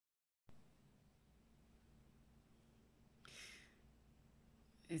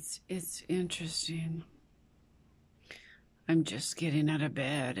It's interesting. I'm just getting out of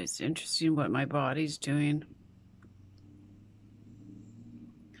bed. It's interesting what my body's doing.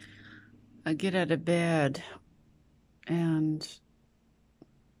 I get out of bed and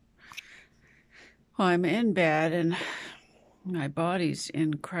I'm in bed and my body's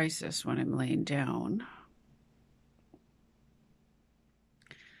in crisis when I'm laying down.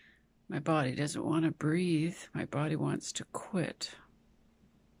 My body doesn't want to breathe. My body wants to quit.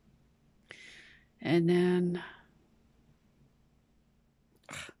 And then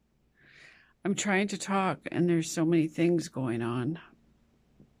I'm trying to talk and there's so many things going on.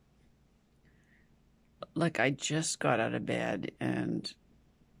 Like I just got out of bed and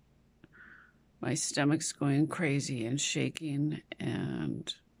my stomach's going crazy and shaking,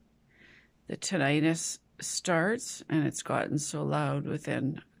 and the tinnitus starts, and it's gotten so loud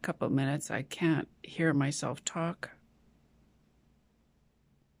within a couple of minutes I can't hear myself talk.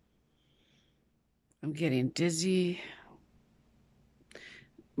 I'm getting dizzy.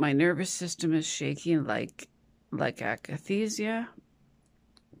 My nervous system is shaking like akathisia.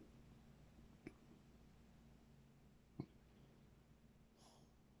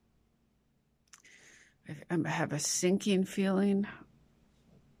 I have a sinking feeling.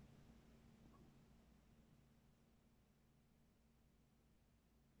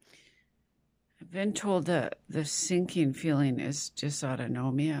 I've been told that the sinking feeling is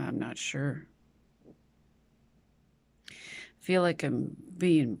dysautonomia. I'm not sure. I feel like I'm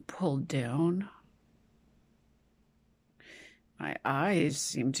being pulled down. My eyes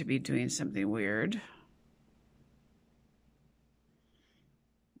seem to be doing something weird.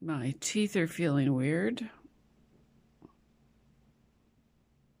 My teeth are feeling weird.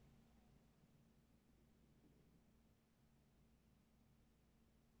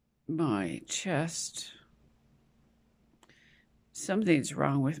 My chest. Something's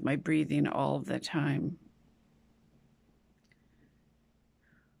wrong with my breathing all the time.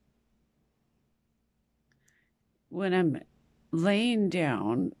 When I'm laying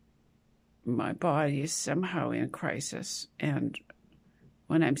down, my body is somehow in crisis, and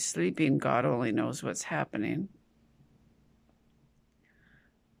when I'm sleeping, God only knows what's happening.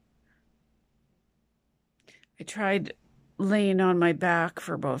 I tried laying on my back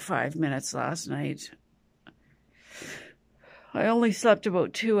for about 5 minutes last night. I only slept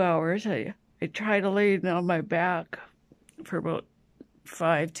about 2 hours. I tried laying on my back for about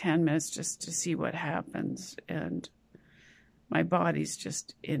 5-10 minutes just to see what happens, and my body's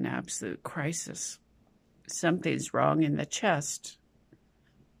just in absolute crisis. Something's wrong in the chest.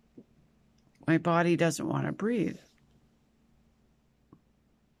 My body doesn't want to breathe.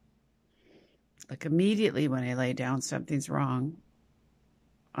 Like immediately when I lay down, something's wrong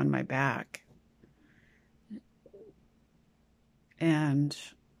on my back. And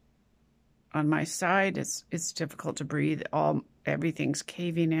on my side, it's difficult to breathe. Everything's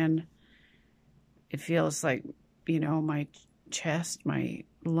caving in. It feels like, you know, my chest, my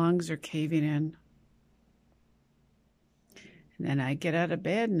lungs are caving in. And then I get out of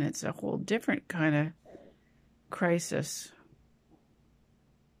bed and it's a whole different kind of crisis.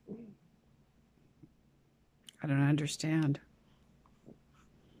 I don't understand.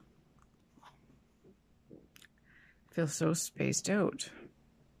 I feel so spaced out.